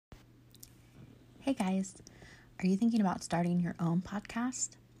Hey guys, are you thinking about starting your own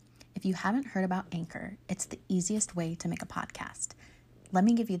podcast? If you haven't heard about Anchor, it's the easiest way to make a podcast. Let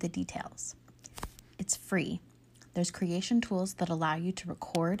me give you the details. It's free. There's creation tools that allow you to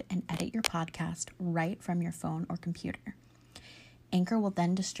record and edit your podcast right from your phone or computer. Anchor will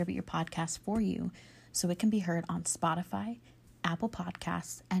then distribute your podcast for you so it can be heard on Spotify, Apple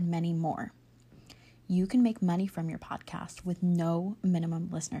Podcasts, and many more. You can make money from your podcast with no minimum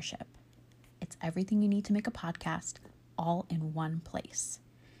listenership. It's everything you need to make a podcast all in one place.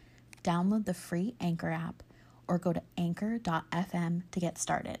 Download the free Anchor app or go to anchor.fm to get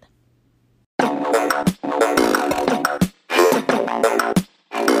started.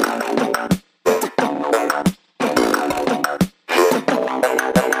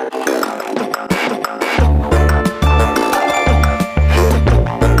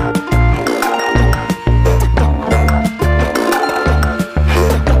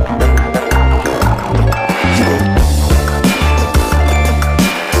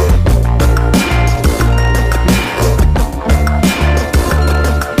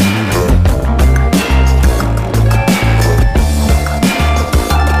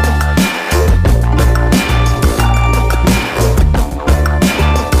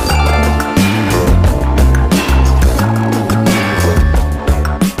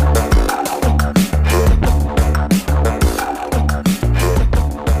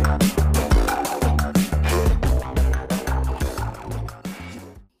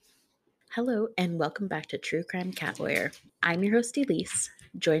 Hello and welcome back to True Crime Cat Lawyer. I'm your host Elise,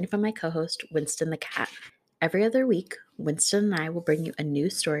 joined by my co-host Winston the Cat. Every other week, Winston and I will bring you a new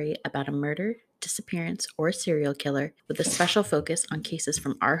story about a murder, disappearance, or serial killer with a special focus on cases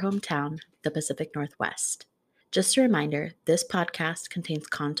from our hometown, the Pacific Northwest. Just a reminder, this podcast contains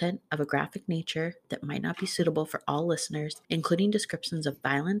content of a graphic nature that might not be suitable for all listeners, including descriptions of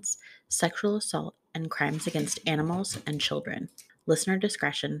violence, sexual assault, and crimes against animals and children. Listener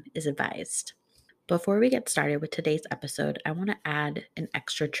discretion is advised. Before we get started with today's episode, I want to add an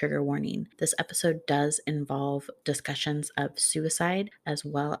extra trigger warning. This episode does involve discussions of suicide as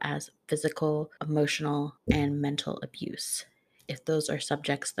well as physical, emotional, and mental abuse. If those are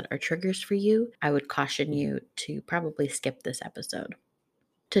subjects that are triggers for you, I would caution you to probably skip this episode.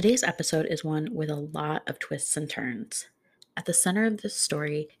 Today's episode is one with a lot of twists and turns. At the center of this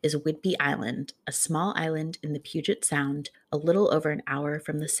story is Whidbey Island, a small island in the Puget Sound, a little over an hour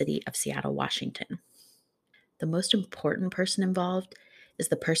from the city of Seattle, Washington. The most important person involved is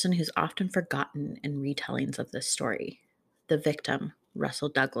the person who's often forgotten in retellings of this story, the victim, Russel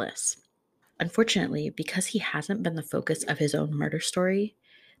Douglas. Unfortunately, because he hasn't been the focus of his own murder story,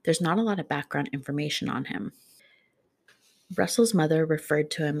 there's not a lot of background information on him. Russell's mother referred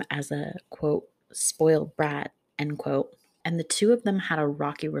to him as a, quote, spoiled brat, end quote, and the two of them had a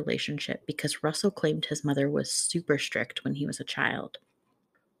rocky relationship because Russell claimed his mother was super strict when he was a child.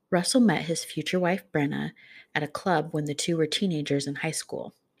 Russell met his future wife, Brenna, at a club when the two were teenagers in high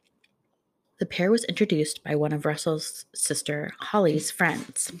school. The pair was introduced by one of Russell's sister, Holly's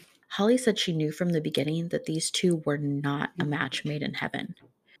friends. Holly said she knew from the beginning that these two were not a match made in heaven.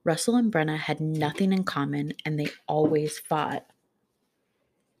 Russell and Brenna had nothing in common, and they always fought.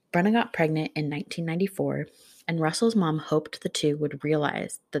 Brenna got pregnant in 1994, and Russell's mom hoped the two would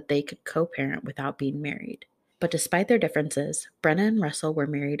realize that they could co-parent without being married. But despite their differences, Brenna and Russell were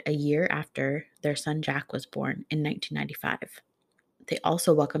married a year after their son Jack was born in 1995. They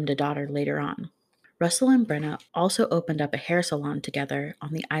also welcomed a daughter later on. Russell and Brenna also opened up a hair salon together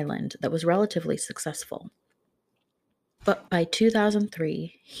on the island that was relatively successful. But by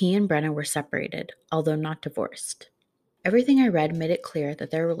 2003, he and Brenna were separated, although not divorced. Everything I read made it clear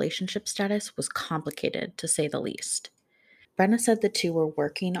that their relationship status was complicated, to say the least. Brenna said the two were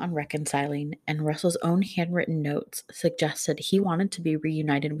working on reconciling, and Russell's own handwritten notes suggested he wanted to be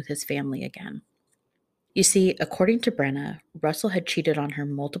reunited with his family again. You see, according to Brenna, Russell had cheated on her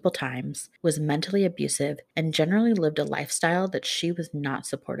multiple times, was mentally abusive, and generally lived a lifestyle that she was not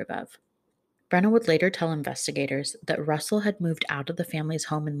supportive of. Brenna would later tell investigators that Russell had moved out of the family's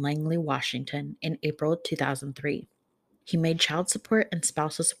home in Langley, Washington in April 2003. He made child support and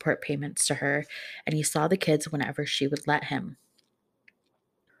spousal support payments to her, and he saw the kids whenever she would let him.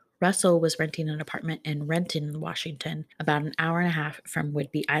 Russell was renting an apartment in Renton, Washington, about an hour and a half from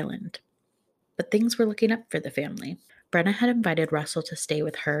Whidbey Island. But things were looking up for the family. Brenna had invited Russell to stay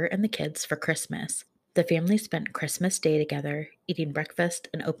with her and the kids for Christmas. The family spent Christmas Day together, eating breakfast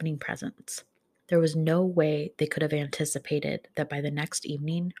and opening presents. There was no way they could have anticipated that by the next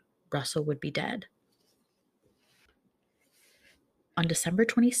evening, Russell would be dead. On December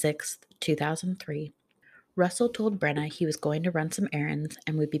 26, 2003, Russell told Brenna he was going to run some errands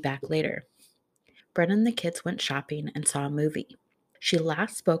and would be back later. Brenna and the kids went shopping and saw a movie. She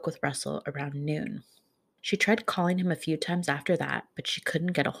last spoke with Russell around noon. She tried calling him a few times after that, but she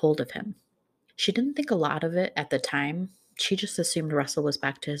couldn't get a hold of him. She didn't think a lot of it at the time. She just assumed Russell was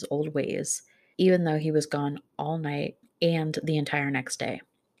back to his old ways, even though he was gone all night and the entire next day.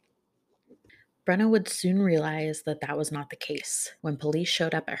 Brenna would soon realize that that was not the case when police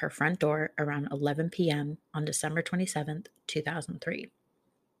showed up at her front door around 11 p.m. on December 27, 2003.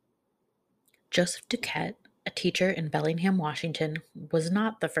 Joseph Duquette, a teacher in Bellingham, Washington, was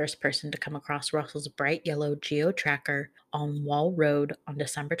not the first person to come across Russell's bright yellow geo-tracker on Wall Road on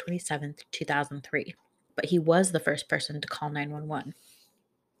December 27, 2003, but he was the first person to call 911.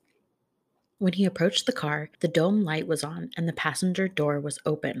 When he approached the car, the dome light was on and the passenger door was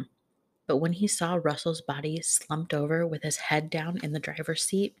open. But when he saw Russell's body slumped over with his head down in the driver's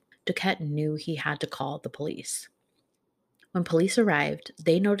seat, Duquette knew he had to call the police. When police arrived,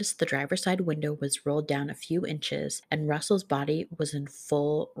 they noticed the driver's side window was rolled down a few inches and Russell's body was in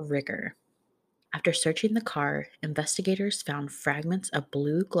full rigor. After searching the car, investigators found fragments of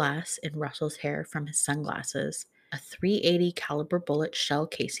blue glass in Russell's hair from his sunglasses, a .380 caliber bullet shell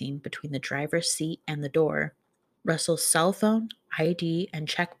casing between the driver's seat and the door, Russell's cell phone, ID, and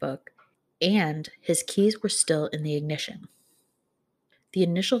checkbook, and his keys were still in the ignition. The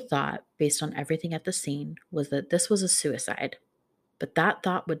initial thought, based on everything at the scene, was that this was a suicide. But that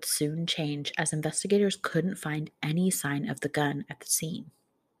thought would soon change as investigators couldn't find any sign of the gun at the scene.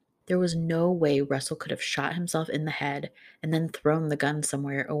 There was no way Russell could have shot himself in the head and then thrown the gun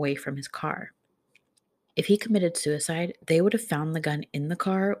somewhere away from his car. If he committed suicide, they would have found the gun in the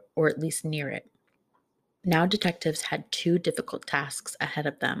car or at least near it. Now detectives had two difficult tasks ahead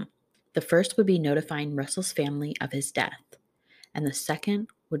of them. The first would be notifying Russell's family of his death, and the second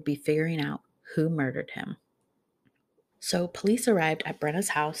would be figuring out who murdered him. So police arrived at Brenna's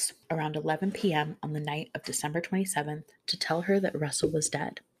house around 11 p.m. on the night of December 27th to tell her that Russell was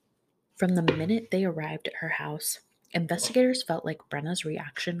dead. From the minute they arrived at her house, investigators felt like Brenna's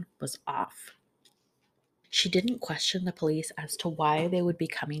reaction was off. She didn't question the police as to why they would be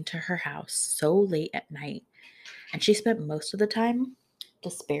coming to her house so late at night, and she spent most of the time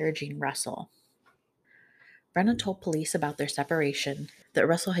disparaging Russell. Brenna told police about their separation, that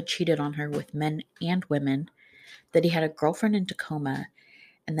Russell had cheated on her with men and women, that he had a girlfriend in Tacoma,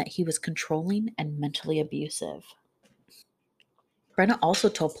 and that he was controlling and mentally abusive. Brenna also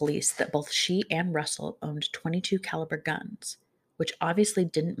told police that both she and Russell owned .22 caliber guns, which obviously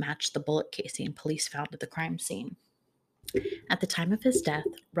didn't match the bullet casing police found at the crime scene. At the time of his death,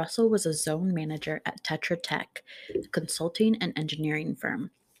 Russell was a zone manager at Tetra Tech, a consulting and engineering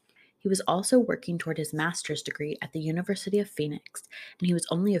firm. He was also working toward his master's degree at the University of Phoenix, and he was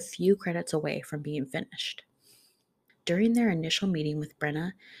only a few credits away from being finished. During their initial meeting with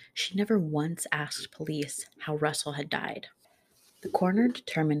Brenna, she never once asked police how Russell had died. The coroner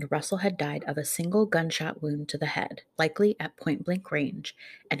determined Russell had died of a single gunshot wound to the head, likely at point-blank range,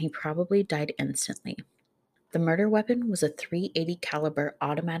 and he probably died instantly. The murder weapon was a .380 caliber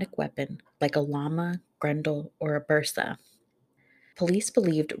automatic weapon, like a Llama, Grendel, or a Bersa. Police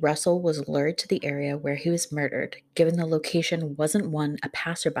believed Russell was lured to the area where he was murdered, given the location wasn't one a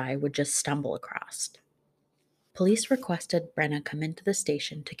passerby would just stumble across. Police requested Brenna come into the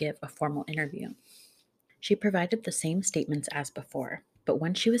station to give a formal interview. She provided the same statements as before, but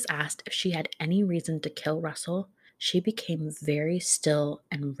when she was asked if she had any reason to kill Russell, she became very still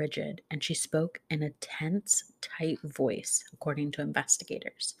and rigid, and she spoke in a tense, tight voice, according to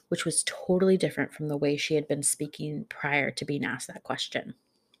investigators, which was totally different from the way she had been speaking prior to being asked that question.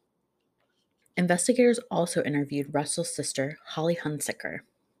 Investigators also interviewed Russell's sister, Holly Hunsicker.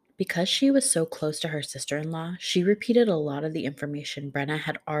 Because she was so close to her sister-in-law, she repeated a lot of the information Brenna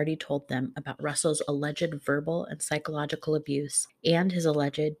had already told them about Russell's alleged verbal and psychological abuse and his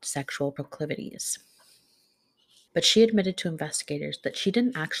alleged sexual proclivities. But she admitted to investigators that she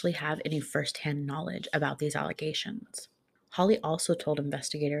didn't actually have any first-hand knowledge about these allegations. Holly also told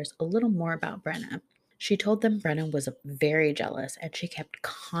investigators a little more about Brenna. She told them Brenna was very jealous and she kept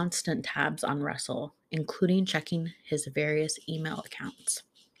constant tabs on Russell, including checking his various email accounts.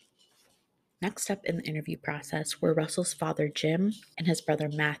 Next up in the interview process were Russell's father, Jim, and his brother,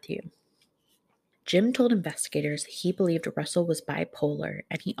 Matthew. Jim told investigators he believed Russell was bipolar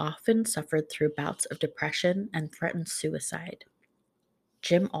and he often suffered through bouts of depression and threatened suicide.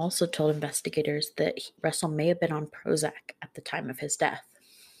 Jim also told investigators that Russell may have been on Prozac at the time of his death.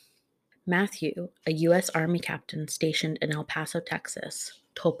 Matthew, a U.S. Army captain stationed in El Paso, Texas,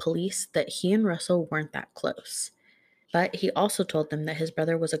 told police that he and Russell weren't that close, but he also told them that his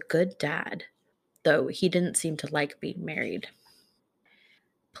brother was a good dad, though he didn't seem to like being married.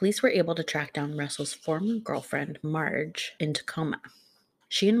 Police were able to track down Russell's former girlfriend, Marge, in Tacoma.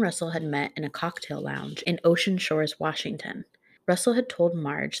 She and Russell had met in a cocktail lounge in Ocean Shores, Washington. Russell had told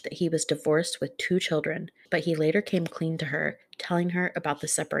Marge that he was divorced with 2 children, but he later came clean to her, telling her about the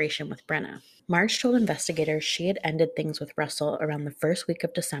separation with Brenna. Marge told investigators she had ended things with Russell around the first week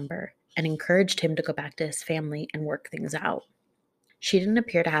of December and encouraged him to go back to his family and work things out. She didn't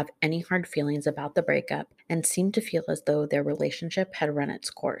appear to have any hard feelings about the breakup and seemed to feel as though their relationship had run its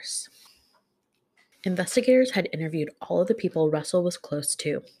course. Investigators had interviewed all of the people Russell was close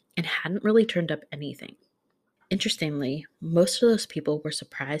to and hadn't really turned up anything. Interestingly, most of those people were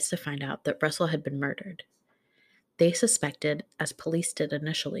surprised to find out that Russell had been murdered. They suspected, as police did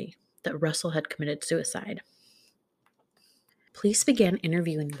initially, that Russell had committed suicide. Police began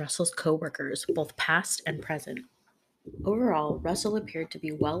interviewing Russell's co-workers, both past and present. Overall, Russell appeared to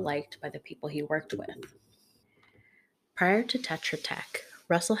be well liked by the people he worked with. Prior to Tetra Tech,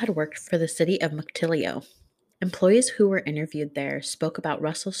 Russell had worked for the city of Mukilteo. Employees who were interviewed there spoke about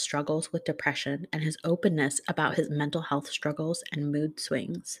Russell's struggles with depression and his openness about his mental health struggles and mood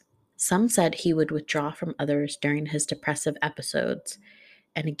swings. Some said he would withdraw from others during his depressive episodes,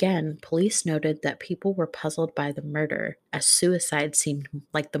 and again, police noted that people were puzzled by the murder, as suicide seemed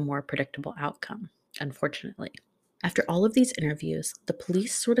like the more predictable outcome, unfortunately. After all of these interviews, the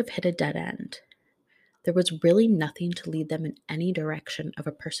police sort of hit a dead end. There was really nothing to lead them in any direction of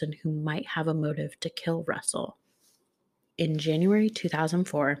a person who might have a motive to kill Russell. In January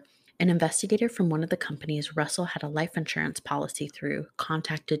 2004, an investigator from one of the companies Russell had a life insurance policy through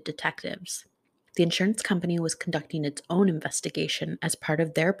contacted detectives. The insurance company was conducting its own investigation as part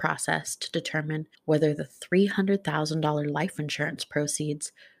of their process to determine whether the $300,000 life insurance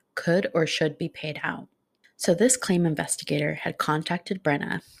proceeds could or should be paid out. So this claim investigator had contacted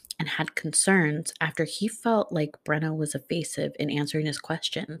Brenna and had concerns after he felt like Brenna was evasive in answering his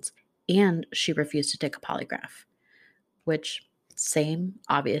questions, and she refused to take a polygraph. Which, same,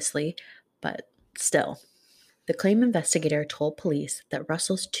 obviously, but still. The claim investigator told police that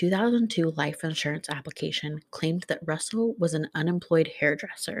Russell's 2002 life insurance application claimed that Russell was an unemployed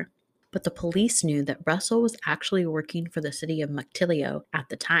hairdresser, but the police knew that Russell was actually working for the city of Mukilteo at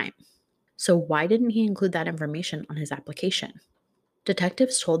the time. So why didn't he include that information on his application?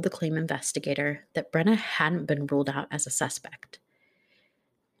 Detectives told the claim investigator that Brenna hadn't been ruled out as a suspect.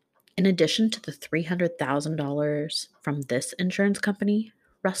 In addition to the $300,000 from this insurance company,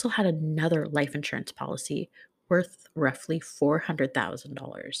 Russell had another life insurance policy worth roughly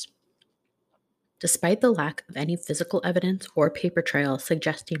 $400,000. Despite the lack of any physical evidence or paper trail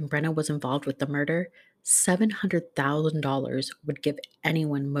suggesting Brenna was involved with the murder, $700,000 would give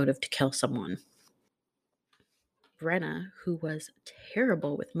anyone motive to kill someone. Brenna, who was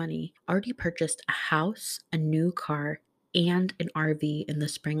terrible with money, already purchased a house, a new car, and an RV in the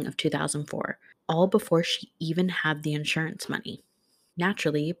spring of 2004, all before she even had the insurance money.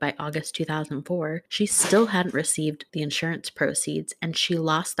 Naturally, by August 2004, she still hadn't received the insurance proceeds and she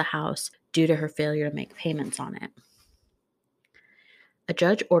lost the house due to her failure to make payments on it. A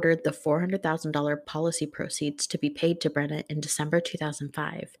judge ordered the $400,000 policy proceeds to be paid to Brenna in December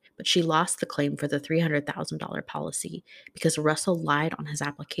 2005, but she lost the claim for the $300,000 policy because Russell lied on his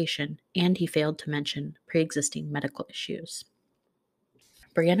application and he failed to mention pre-existing medical issues.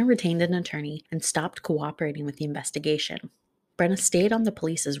 Brenna retained an attorney and stopped cooperating with the investigation. Brenna stayed on the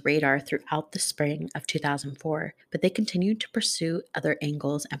police's radar throughout the spring of 2004, but they continued to pursue other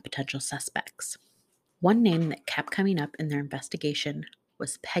angles and potential suspects. One name that kept coming up in their investigation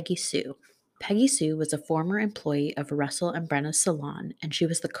was Peggy Sue. Peggy Sue was a former employee of Russell and Brenna's salon, and she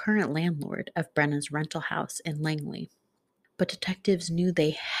was the current landlord of Brenna's rental house in Langley. But detectives knew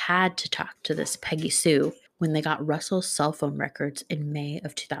they had to talk to this Peggy Sue when they got Russell's cell phone records in May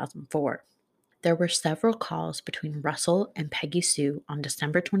of 2004. There were several calls between Russell and Peggy Sue on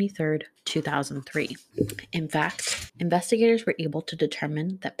December 23, 2003. In fact, investigators were able to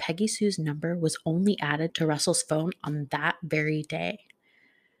determine that Peggy Sue's number was only added to Russell's phone on that very day.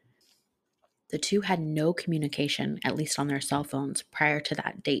 The two had no communication, at least on their cell phones, prior to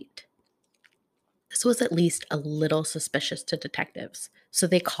that date. This was at least a little suspicious to detectives, so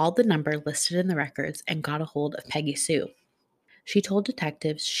they called the number listed in the records and got a hold of Peggy Sue. She told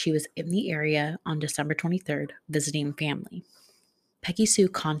detectives she was in the area on December 23rd visiting family. Peggy Sue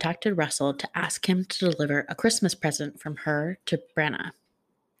contacted Russell to ask him to deliver a Christmas present from her to Brenna.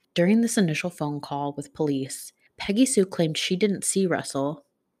 During this initial phone call with police, Peggy Sue claimed she didn't see Russell,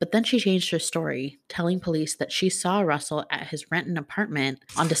 but then she changed her story, telling police that she saw Russell at his Renton apartment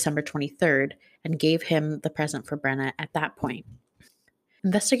on December 23rd and gave him the present for Brenna at that point.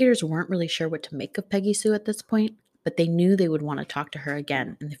 Investigators weren't really sure what to make of Peggy Sue at this point. but they knew they would want to talk to her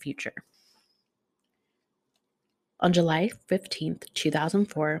again in the future. On July 15th,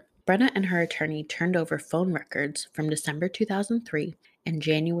 2004, Brenna and her attorney turned over phone records from December 2003 and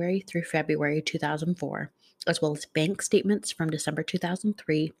January through February 2004, as well as bank statements from December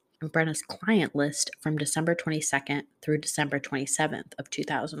 2003 and Brenna's client list from December 22nd through December 27th of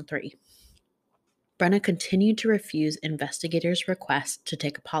 2003. Brenna continued to refuse investigators' requests to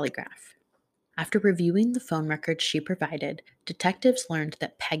take a polygraph. After reviewing the phone records she provided, detectives learned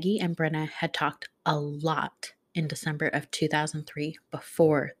that Peggy and Brenna had talked a lot in December of 2003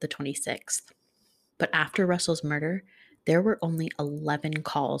 before the 26th. But after Russell's murder, there were only 11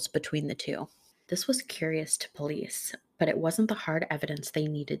 calls between the two. This was curious to police, but it wasn't the hard evidence they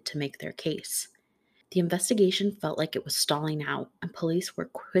needed to make their case. The investigation felt like it was stalling out, and police were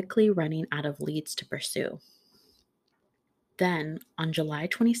quickly running out of leads to pursue. Then, on July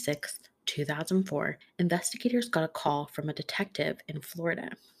 26th, 2004, investigators got a call from a detective in Florida.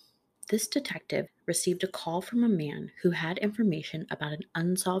 This detective received a call from a man who had information about an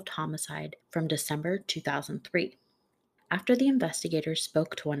unsolved homicide from December 2003. After the investigators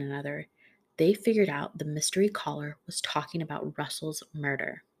spoke to one another, they figured out the mystery caller was talking about Russell's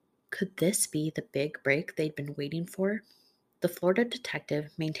murder. Could this be the big break they'd been waiting for? The Florida detective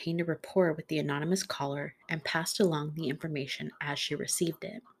maintained a rapport with the anonymous caller and passed along the information as she received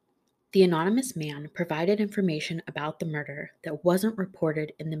it. The anonymous man provided information about the murder that wasn't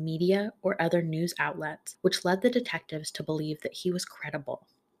reported in the media or other news outlets, which led the detectives to believe that he was credible.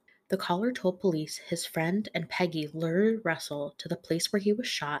 The caller told police his friend and Peggy lured Russell to the place where he was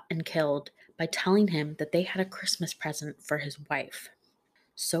shot and killed by telling him that they had a Christmas present for his wife.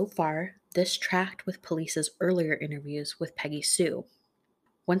 So far, this tracked with police's earlier interviews with Peggy Sue.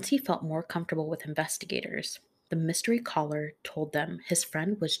 Once he felt more comfortable with investigators, the mystery caller told them his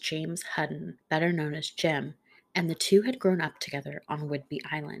friend was James Hudden, better known as Jim, and the two had grown up together on Whidbey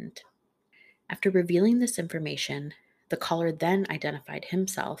Island. After revealing this information, the caller then identified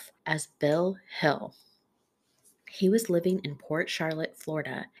himself as Bill Hill. He was living in Port Charlotte,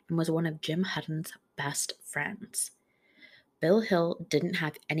 Florida, and was one of Jim Hudden's best friends. Bill Hill didn't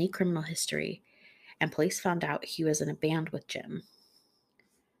have any criminal history, and police found out he was in a band with Jim.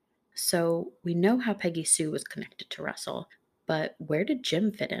 So we know how Peggy Sue was connected to Russell, but where did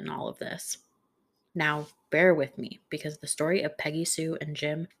Jim fit in all of this? Now, bear with me, because the story of Peggy Sue and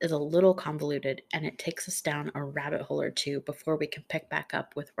Jim is a little convoluted, and it takes us down a rabbit hole or two before we can pick back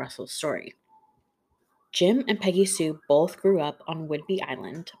up with Russell's story. Jim and Peggy Sue both grew up on Whidbey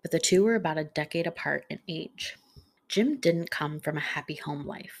Island, but the two were about a decade apart in age. Jim didn't come from a happy home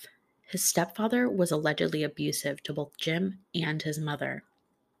life. His stepfather was allegedly abusive to both Jim and his mother.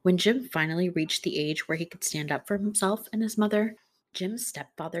 When Jim finally reached the age where he could stand up for himself and his mother, Jim's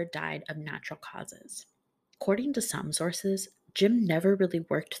stepfather died of natural causes. According to some sources, Jim never really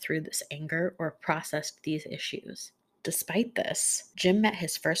worked through this anger or processed these issues. Despite this, Jim met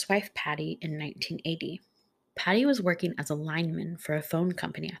his first wife, Patty, in 1980. Patty was working as a lineman for a phone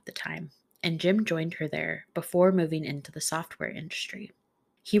company at the time, and Jim joined her there before moving into the software industry.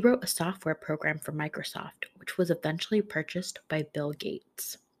 He wrote a software program for Microsoft, which was eventually purchased by Bill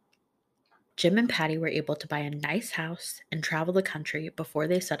Gates. Jim and Patty were able to buy a nice house and travel the country before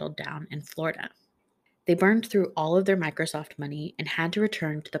they settled down in Florida. They burned through all of their Microsoft money and had to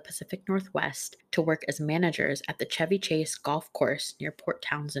return to the Pacific Northwest to work as managers at the Chevy Chase golf course near Port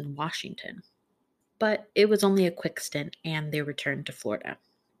Townsend, Washington. But it was only a quick stint, and they returned to Florida.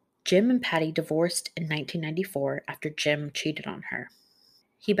 Jim and Patty divorced in 1994 after Jim cheated on her.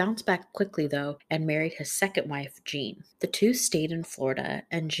 He bounced back quickly, though, and married his second wife, Jean. The two stayed in Florida,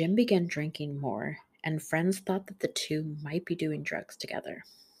 and Jim began drinking more, and friends thought that the two might be doing drugs together.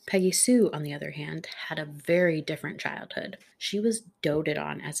 Peggy Sue, on the other hand, had a very different childhood. She was doted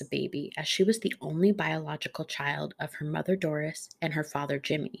on as a baby, as she was the only biological child of her mother Doris and her father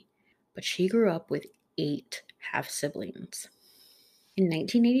Jimmy. But she grew up with 8 half-siblings. In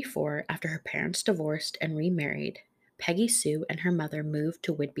 1984, after her parents divorced and remarried, Peggy Sue and her mother moved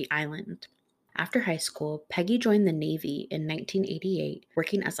to Whidbey Island. After high school, Peggy joined the Navy in 1988,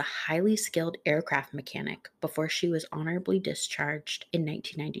 working as a highly skilled aircraft mechanic before she was honorably discharged in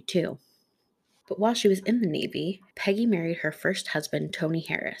 1992. But while she was in the Navy, Peggy married her first husband, Tony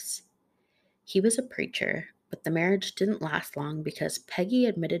Harris. He was a preacher, but the marriage didn't last long because Peggy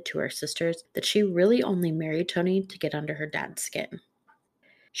admitted to her sisters that she really only married Tony to get under her dad's skin.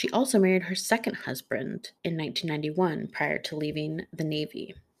 She also married her second husband in 1991 prior to leaving the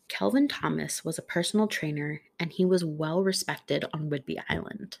Navy. Kelvin Thomas was a personal trainer, and he was well respected on Whidbey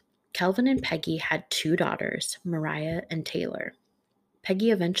Island. Kelvin and Peggy had 2 daughters, Mariah and Taylor.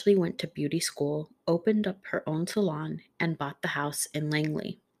 Peggy eventually went to beauty school, opened up her own salon, and bought the house in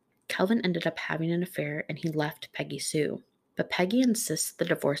Langley. Calvin ended up having an affair and he left Peggy Sue. But Peggy insists the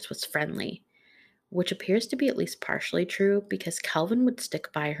divorce was friendly, which appears to be at least partially true because Calvin would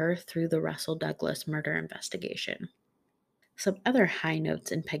stick by her through the Russel Douglas murder investigation. Some other high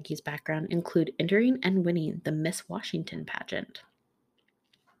notes in Peggy's background include entering and winning the Miss Washington pageant.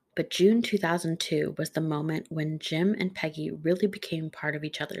 But June 2002 was the moment when Jim and Peggy really became part of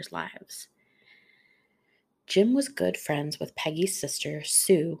each other's lives. Jim was good friends with Peggy's sister,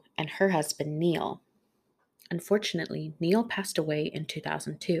 Sue, and her husband, Neil. Unfortunately, Neil passed away in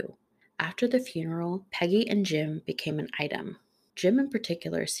 2002. After the funeral, Peggy and Jim became an item. Jim in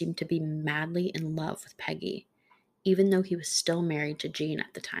particular seemed to be madly in love with Peggy, even though he was still married to Jean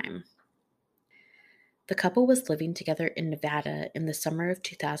at the time. The couple was living together in Nevada in the summer of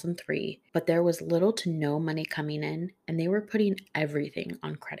 2003, but there was little to no money coming in, and they were putting everything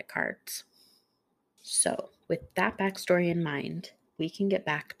on credit cards. So, with that backstory in mind, we can get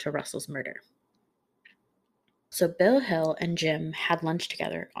back to Russell's murder. So, Bill Hill and Jim had lunch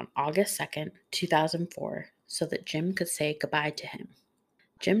together on August 2nd, 2004, so that Jim could say goodbye to him.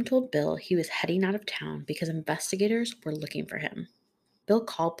 Jim told Bill he was heading out of town because investigators were looking for him. Bill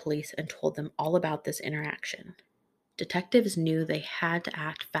called police and told them all about this interaction. Detectives knew they had to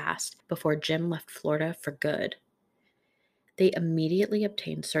act fast before Jim left Florida for good. They immediately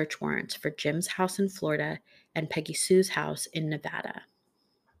obtained search warrants for Jim's house in Florida and Peggy Sue's house in Nevada.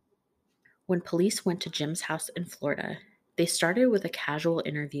 When police went to Jim's house in Florida, they started with a casual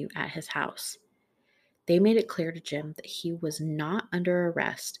interview at his house. They made it clear to Jim that he was not under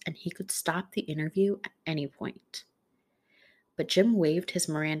arrest and he could stop the interview at any point. But Jim waived his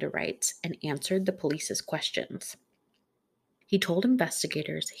Miranda rights and answered the police's questions. He told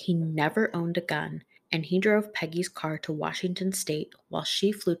investigators he never owned a gun and he drove Peggy's car to Washington State while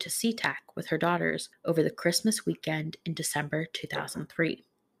she flew to SeaTac with her daughters over the Christmas weekend in December 2003.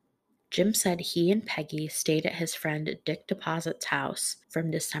 Jim said he and Peggy stayed at his friend Dick Deposit's house from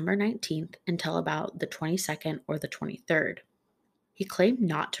December 19th until about the 22nd or the 23rd. He claimed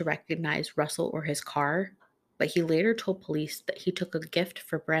not to recognize Russell or his car, but he later told police that he took a gift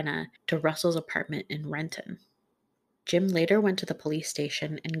for Brenna to Russell's apartment in Renton. Jim later went to the police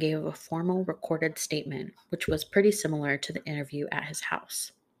station and gave a formal recorded statement, which was pretty similar to the interview at his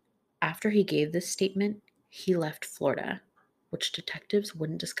house. After he gave this statement, he left Florida, which detectives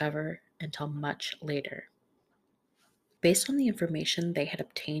wouldn't discover until much later. Based on the information they had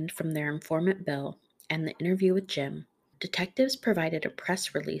obtained from their informant Bill and the interview with Jim, detectives provided a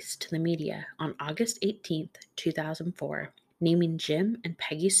press release to the media on August 18, 2004, naming Jim and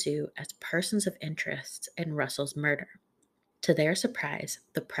Peggy Sue as persons of interest in Russell's murder. To their surprise,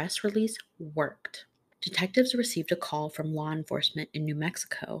 the press release worked. Detectives received a call from law enforcement in New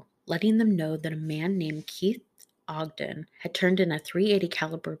Mexico, letting them know that a man named Keith Ogden had turned in a .380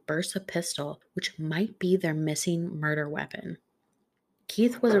 caliber Bersa pistol, which might be their missing murder weapon.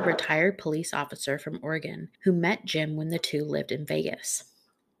 Keith was a retired police officer from Oregon who met Jim when the two lived in Vegas.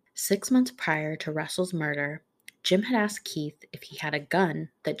 6 months prior to Russell's murder, Jim had asked Keith if he had a gun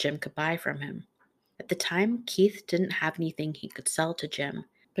that Jim could buy from him. At the time, Keith didn't have anything he could sell to Jim,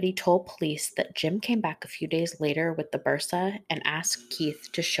 but he told police that Jim came back a few days later with the Bersa and asked Keith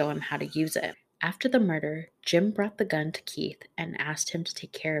to show him how to use it. After the murder, Jim brought the gun to Keith and asked him to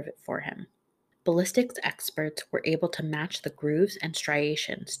take care of it for him. Ballistics experts were able to match the grooves and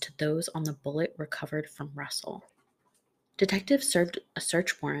striations to those on the bullet recovered from Russell. Detectives served a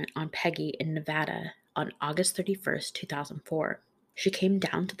search warrant on Peggy in Nevada on August 31st, 2004. She came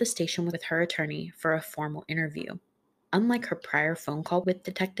down to the station with her attorney for a formal interview. Unlike her prior phone call with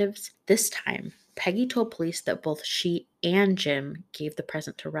detectives, this time, Peggy told police that both she and Jim gave the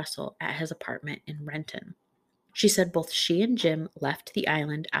present to Russell at his apartment in Renton. She said both she and Jim left the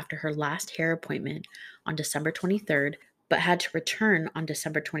island after her last hair appointment on December 23rd, but had to return on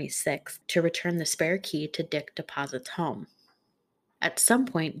December 26th to return the spare key to Dick Deposit's home. At some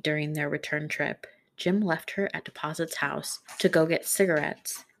point during their return trip, Jim left her at Deposit's house to go get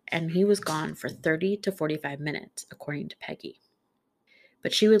cigarettes, and he was gone for 30 to 45 minutes, according to Peggy.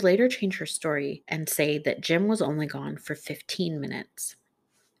 But she would later change her story and say that Jim was only gone for 15 minutes.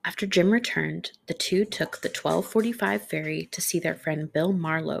 After Jim returned, the two took the 12:45 ferry to see their friend Bill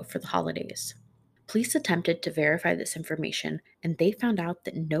Marlowe for the holidays. Police attempted to verify this information, and they found out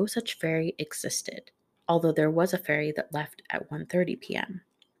that no such ferry existed, although there was a ferry that left at 1:30 p.m.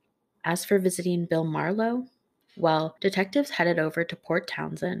 As for visiting Bill Marlowe, well, detectives headed over to Port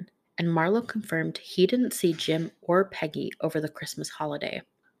Townsend, and Marlowe confirmed he didn't see Jim or Peggy over the Christmas holiday.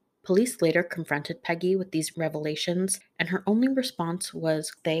 Police later confronted Peggy with these revelations, and her only response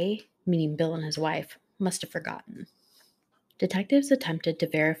was they, meaning Bill and his wife, must have forgotten. Detectives attempted to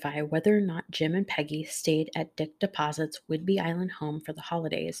verify whether or not Jim and Peggy stayed at Dick Deposit's Whidbey Island home for the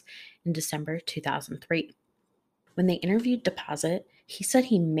holidays in December 2003. When they interviewed Deposit, he said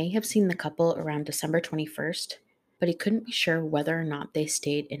he may have seen the couple around December 21st, but he couldn't be sure whether or not they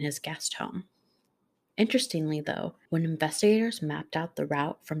stayed in his guest home. Interestingly, though, when investigators mapped out the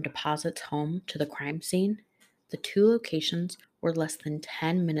route from Deposit's home to the crime scene, the two locations were less than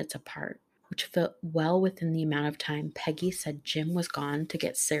 10 minutes apart, which fit well within the amount of time Peggy said Jim was gone to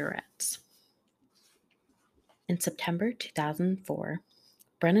get cigarettes. In September 2004,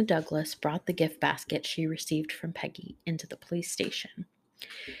 Brenna Douglas brought the gift basket she received from Peggy into the police station.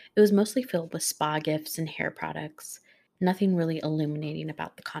 It was mostly filled with spa gifts and hair products, nothing really illuminating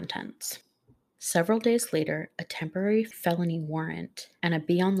about the contents. Several days later, a temporary felony warrant and a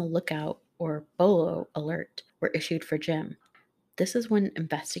be on the lookout or BOLO alert were issued for Jim. This is when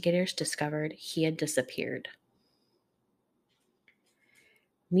investigators discovered he had disappeared.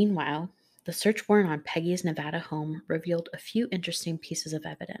 Meanwhile, the search warrant on Peggy's Nevada home revealed a few interesting pieces of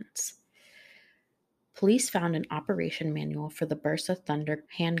evidence. Police found an operation manual for the Bursa Thunder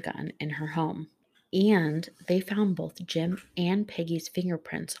handgun in her home, and they found both Jim and Peggy's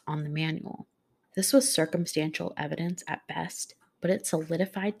fingerprints on the manual. This was circumstantial evidence at best, but it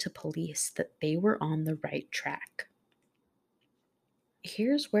solidified to police that they were on the right track.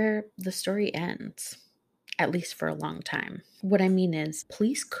 Here's where the story ends, at least for a long time. What I mean is,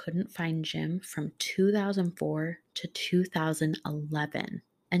 police couldn't find Jim from 2004 to 2011,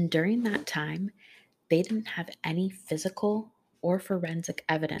 and during that time, they didn't have any physical or forensic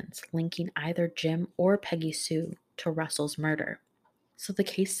evidence linking either Jim or Peggy Sue to Russell's murder. So the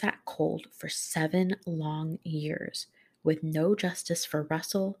case sat cold for 7 long years, with no justice for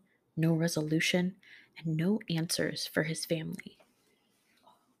Russell, no resolution, and no answers for his family.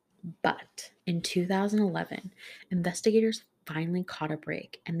 But in 2011, investigators finally caught a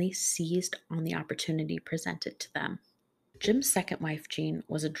break, and they seized on the opportunity presented to them. Jim's second wife, Jean,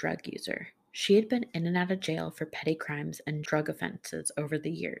 was a drug user. She had been in and out of jail for petty crimes and drug offenses over the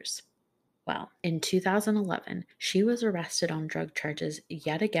years. Well, in 2011, she was arrested on drug charges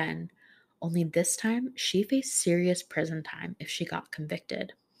yet again, only this time she faced serious prison time if she got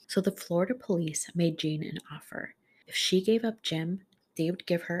convicted. So the Florida police made Jean an offer. If she gave up Jim, they would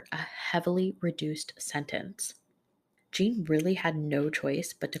give her a heavily reduced sentence. Jean really had no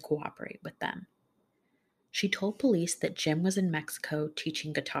choice but to cooperate with them. She told police that Jim was in Mexico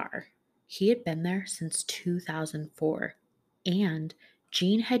teaching guitar. He had been there since 2004, and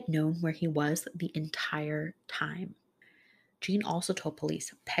Jean had known where he was the entire time. Jean also told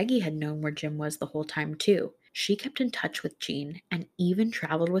police Peggy had known where Jim was the whole time too. She kept in touch with Jean and even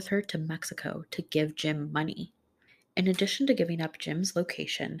traveled with her to Mexico to give Jim money. In addition to giving up Jim's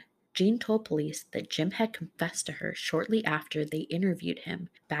location, Jean told police that Jim had confessed to her shortly after they interviewed him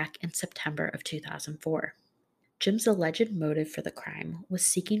back in September of 2004. Jim's alleged motive for the crime was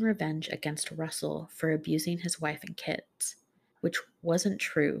seeking revenge against Russell for abusing his wife and kids, which wasn't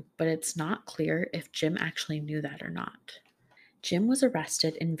true, but it's not clear if Jim actually knew that or not. Jim was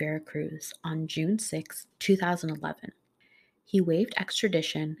arrested in Veracruz on June 6, 2011. He waived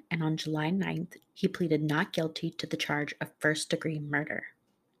extradition, and on July 9th, he pleaded not guilty to the charge of first-degree murder.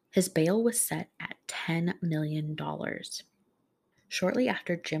 His bail was set at $10 million. Shortly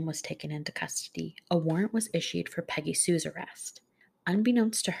after Jim was taken into custody, a warrant was issued for Peggy Sue's arrest.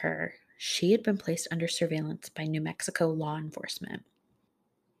 Unbeknownst to her, she had been placed under surveillance by New Mexico law enforcement.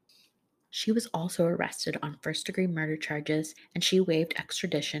 She was also arrested on first-degree murder charges, and she waived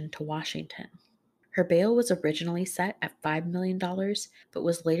extradition to Washington. Her bail was originally set at $5 million, but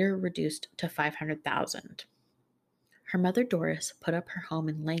was later reduced to $500,000. Her mother, Doris, put up her home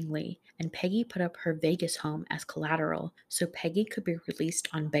in Langley, and Peggy put up her Vegas home as collateral so Peggy could be released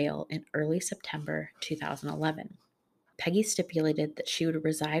on bail in early September 2011. Peggy stipulated that she would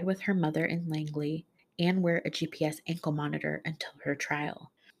reside with her mother in Langley and wear a GPS ankle monitor until her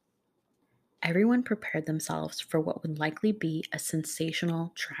trial. Everyone prepared themselves for what would likely be a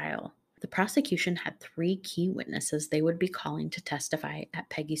sensational trial. The prosecution had 3 key witnesses they would be calling to testify at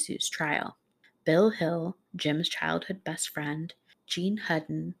Peggy Sue's trial. Bill Hill, Jim's childhood best friend, Jean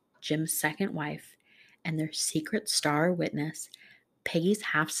Hudden, Jim's second wife, and their secret star witness, Peggy's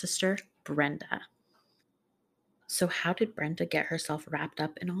half-sister, Brenda. So how did Brenda get herself wrapped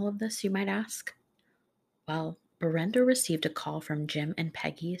up in all of this, you might ask? Well, Brenda received a call from Jim and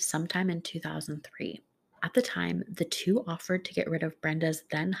Peggy sometime in 2003. At the time, the two offered to get rid of Brenda's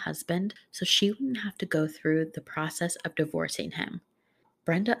then husband so she wouldn't have to go through the process of divorcing him.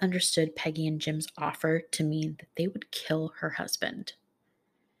 Brenda understood Peggy and Jim's offer to mean that they would kill her husband.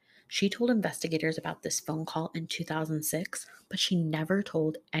 She told investigators about this phone call in 2006, but she never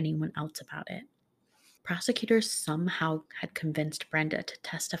told anyone else about it. Prosecutors somehow had convinced Brenda to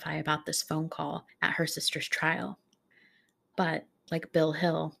testify about this phone call at her sister's trial. But, like Bill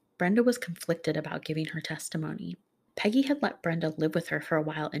Hill, Brenda was conflicted about giving her testimony. Peggy had let Brenda live with her for a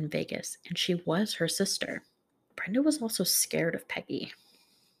while in Vegas, and she was her sister. Brenda was also scared of Peggy.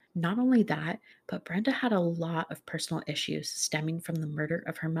 Not only that, but Brenda had a lot of personal issues stemming from the murder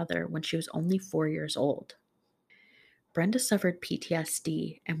of her mother when she was only 4 years old. Brenda suffered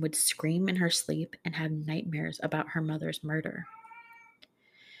PTSD and would scream in her sleep and have nightmares about her mother's murder.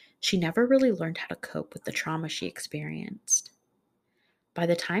 She never really learned how to cope with the trauma she experienced. By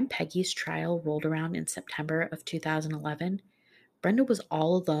the time Peggy's trial rolled around in September of 2011, Brenda was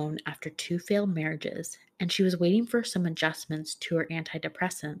all alone after 2 failed marriages, and she was waiting for some adjustments to her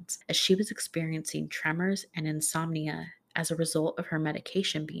antidepressants as she was experiencing tremors and insomnia as a result of her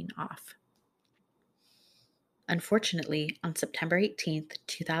medication being off. Unfortunately, on September 18,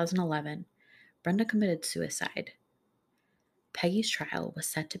 2011, Brenda committed suicide. Peggy's trial was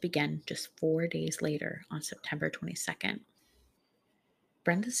set to begin just 4 days later on September 22nd.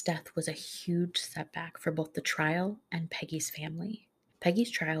 Brenda's death was a huge setback for both the trial and Peggy's family.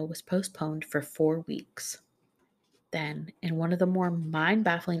 Peggy's trial was postponed for 4 weeks. Then, in one of the more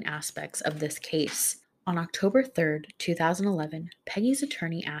mind-baffling aspects of this case, on October 3rd, 2011, Peggy's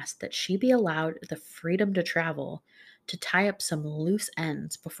attorney asked that she be allowed the freedom to travel to tie up some loose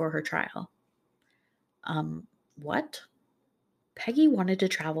ends before her trial. What? Peggy wanted to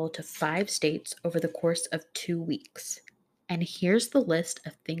travel to 5 states over the course of 2 weeks. And here's the list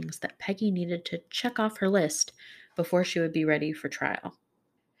of things that Peggy needed to check off her list before she would be ready for trial.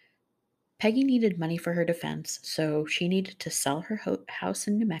 Peggy needed money for her defense, so she needed to sell her house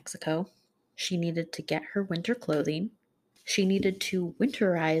in New Mexico. She needed to get her winter clothing. She needed to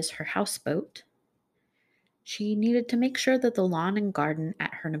winterize her houseboat. She needed to make sure that the lawn and garden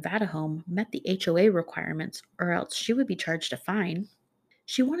at her Nevada home met the HOA requirements, or else she would be charged a fine.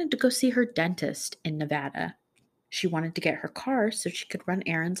 She wanted to go see her dentist in Nevada. She wanted to get her car so she could run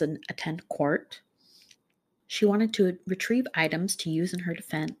errands and attend court. She wanted to retrieve items to use in her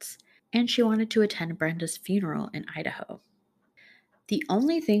defense, and she wanted to attend Brenda's funeral in Idaho. The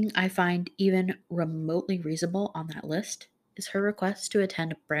only thing I find even remotely reasonable on that list is her request to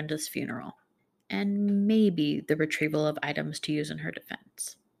attend Brenda's funeral, and maybe the retrieval of items to use in her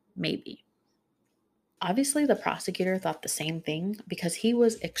defense. Maybe. Obviously, the prosecutor thought the same thing because he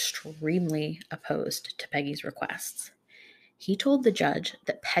was extremely opposed to Peggy's requests. He told the judge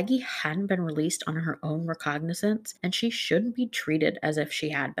that Peggy hadn't been released on her own recognizance and she shouldn't be treated as if she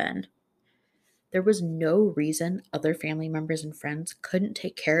had been. There was no reason other family members and friends couldn't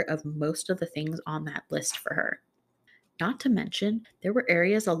take care of most of the things on that list for her. Not to mention, there were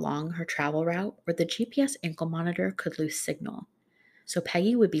areas along her travel route where the GPS ankle monitor could lose signal, so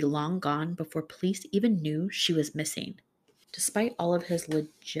Peggy would be long gone before police even knew she was missing. Despite all of his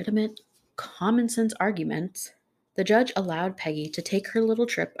legitimate, common sense arguments, the judge allowed Peggy to take her little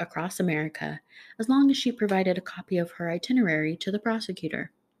trip across America as long as she provided a copy of her itinerary to the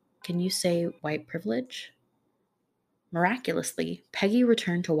prosecutor. Can you say white privilege? Miraculously, Peggy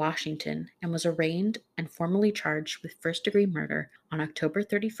returned to Washington and was arraigned and formally charged with first-degree murder on October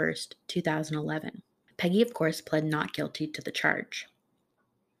 31st, 2011. Peggy, of course, pled not guilty to the charge.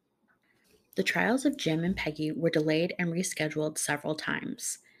 The trials of Jim and Peggy were delayed and rescheduled several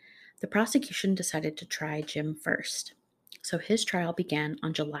times. The prosecution decided to try Jim first, so his trial began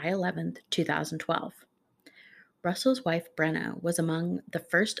on July 11, 2012. Russell's wife, Brenna, was among the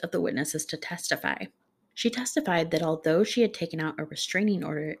first of the witnesses to testify. She testified that although she had taken out a restraining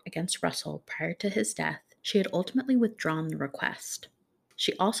order against Russell prior to his death, she had ultimately withdrawn the request.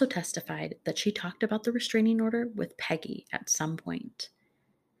 She also testified that she talked about the restraining order with Peggy at some point.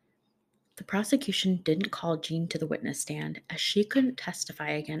 The prosecution didn't call Jean to the witness stand as she couldn't testify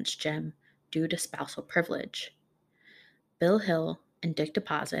against Jim due to spousal privilege. Bill Hill and Dick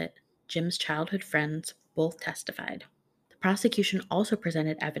Deposit, Jim's childhood friends, both testified. The prosecution also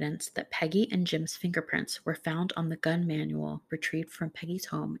presented evidence that Peggy and Jim's fingerprints were found on the gun manual retrieved from Peggy's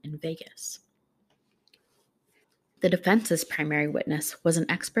home in Vegas. The defense's primary witness was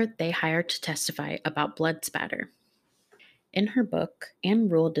an expert they hired to testify about blood spatter. In her book, Anne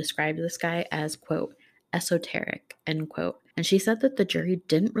Rule described this guy as, quote, esoteric, end quote, and she said that the jury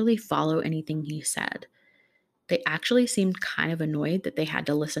didn't really follow anything he said. They actually seemed kind of annoyed that they had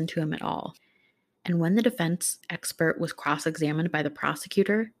to listen to him at all. And when the defense expert was cross-examined by the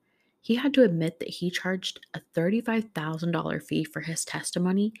prosecutor, He had to admit that he charged a $35,000 fee for his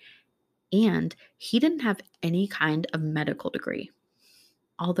testimony, and he didn't have any kind of medical degree,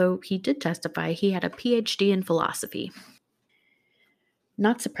 although he did testify he had a PhD in philosophy.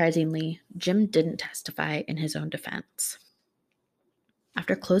 Not surprisingly, Jim didn't testify in his own defense.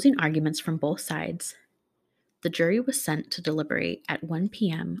 After closing arguments from both sides, the jury was sent to deliberate at 1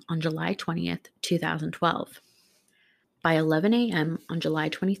 p.m. on July 20th, 2012. By 11 a.m. on July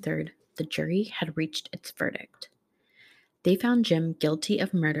 23rd, the jury had reached its verdict. They found Jim guilty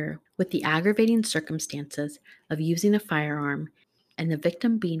of murder with the aggravating circumstances of using a firearm and the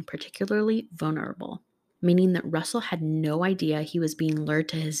victim being particularly vulnerable, meaning that Russell had no idea he was being lured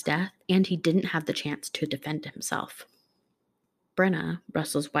to his death and he didn't have the chance to defend himself. Brenna,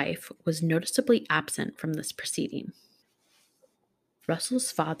 Russell's wife, was noticeably absent from this proceeding.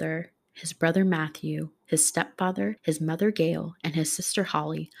 Russell's father, his brother Matthew, his stepfather, his mother Gail, and his sister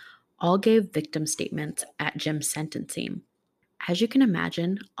Holly all gave victim statements at Jim's sentencing. As you can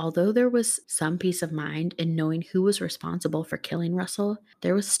imagine, although there was some peace of mind in knowing who was responsible for killing Russell,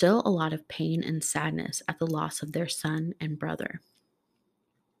 there was still a lot of pain and sadness at the loss of their son and brother.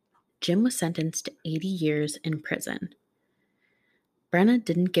 Jim was sentenced to 80 years in prison. Brenna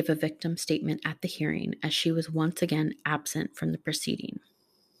didn't give a victim statement at the hearing as she was once again absent from the proceeding.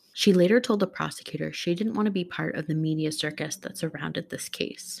 She later told the prosecutor she didn't want to be part of the media circus that surrounded this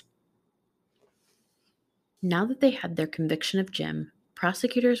case. Now that they had their conviction of Jim,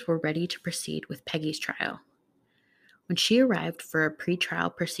 prosecutors were ready to proceed with Peggy's trial. When she arrived for a pre-trial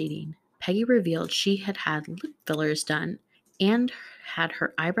proceeding, Peggy revealed she had had lip fillers done and had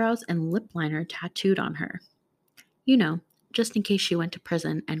her eyebrows and lip liner tattooed on her. You know, just in case she went to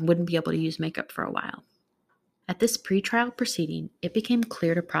prison and wouldn't be able to use makeup for a while. At this pre-trial proceeding, it became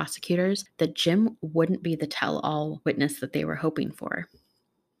clear to prosecutors that Jim wouldn't be the tell-all witness that they were hoping for.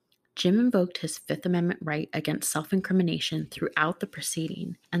 Jim invoked his Fifth Amendment right against self-incrimination throughout the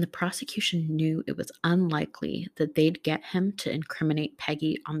proceeding, and the prosecution knew it was unlikely that they'd get him to incriminate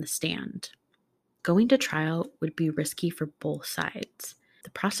Peggy on the stand. Going to trial would be risky for both sides.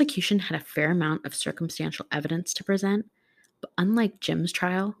 The prosecution had a fair amount of circumstantial evidence to present, but unlike Jim's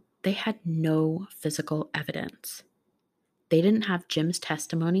trial, they had no physical evidence. They didn't have Jim's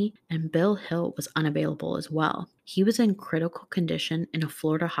testimony, and Bill Hill was unavailable as well. He was in critical condition in a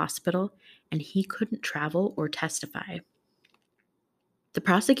Florida hospital, and he couldn't travel or testify. The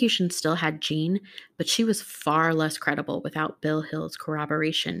prosecution still had Jean, but she was far less credible without Bill Hill's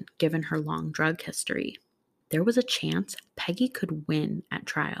corroboration, given her long drug history. There was a chance Peggy could win at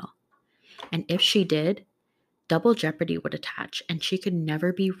trial, and if she did, double jeopardy would attach, and she could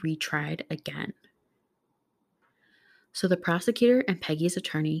never be retried again. So the prosecutor and Peggy's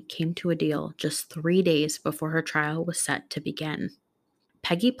attorney came to a deal just 3 days before her trial was set to begin.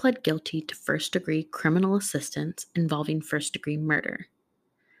 Peggy pled guilty to first-degree criminal assistance involving first-degree murder.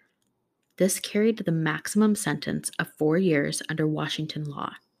 This carried the maximum sentence of 4 years under Washington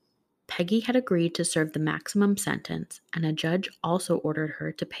law. Peggy had agreed to serve the maximum sentence, and a judge also ordered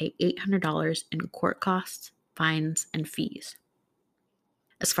her to pay $800 in court costs, fines, and fees.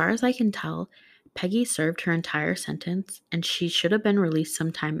 As far as I can tell, Peggy served her entire sentence, and she should have been released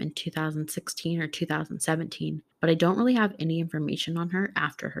sometime in 2016 or 2017, but I don't really have any information on her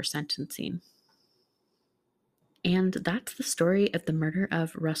after her sentencing. And that's the story of the murder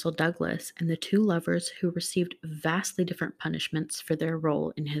of Russel Douglas and the two lovers who received vastly different punishments for their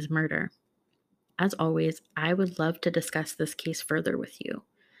role in his murder. As always, I would love to discuss this case further with you.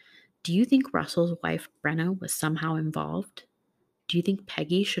 Do you think Russell's wife, Brenna, was somehow involved? Do you think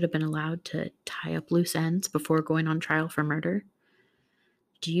Peggy should have been allowed to tie up loose ends before going on trial for murder?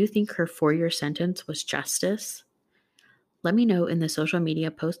 Do you think her 4-year sentence was justice? Let me know in the social media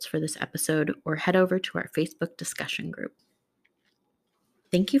posts for this episode or head over to our Facebook discussion group.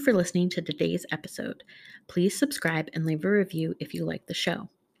 Thank you for listening to today's episode. Please subscribe and leave a review if you like the show.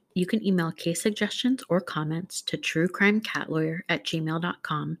 You can email case suggestions or comments to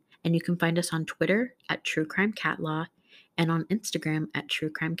truecrimecatLawyer@gmail.com, and you can find us on Twitter at truecrimecatlaw and on Instagram at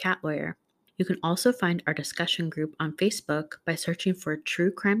truecrimecatLawyer. You can also find our discussion group on Facebook by searching for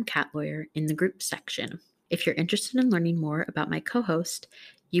True Crime Cat Lawyer in the group section. If you're interested in learning more about my co-host,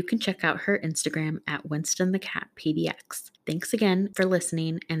 you can check out her Instagram at Winston the Cat PDX. Thanks again for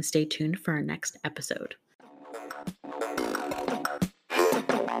listening, and stay tuned for our next episode.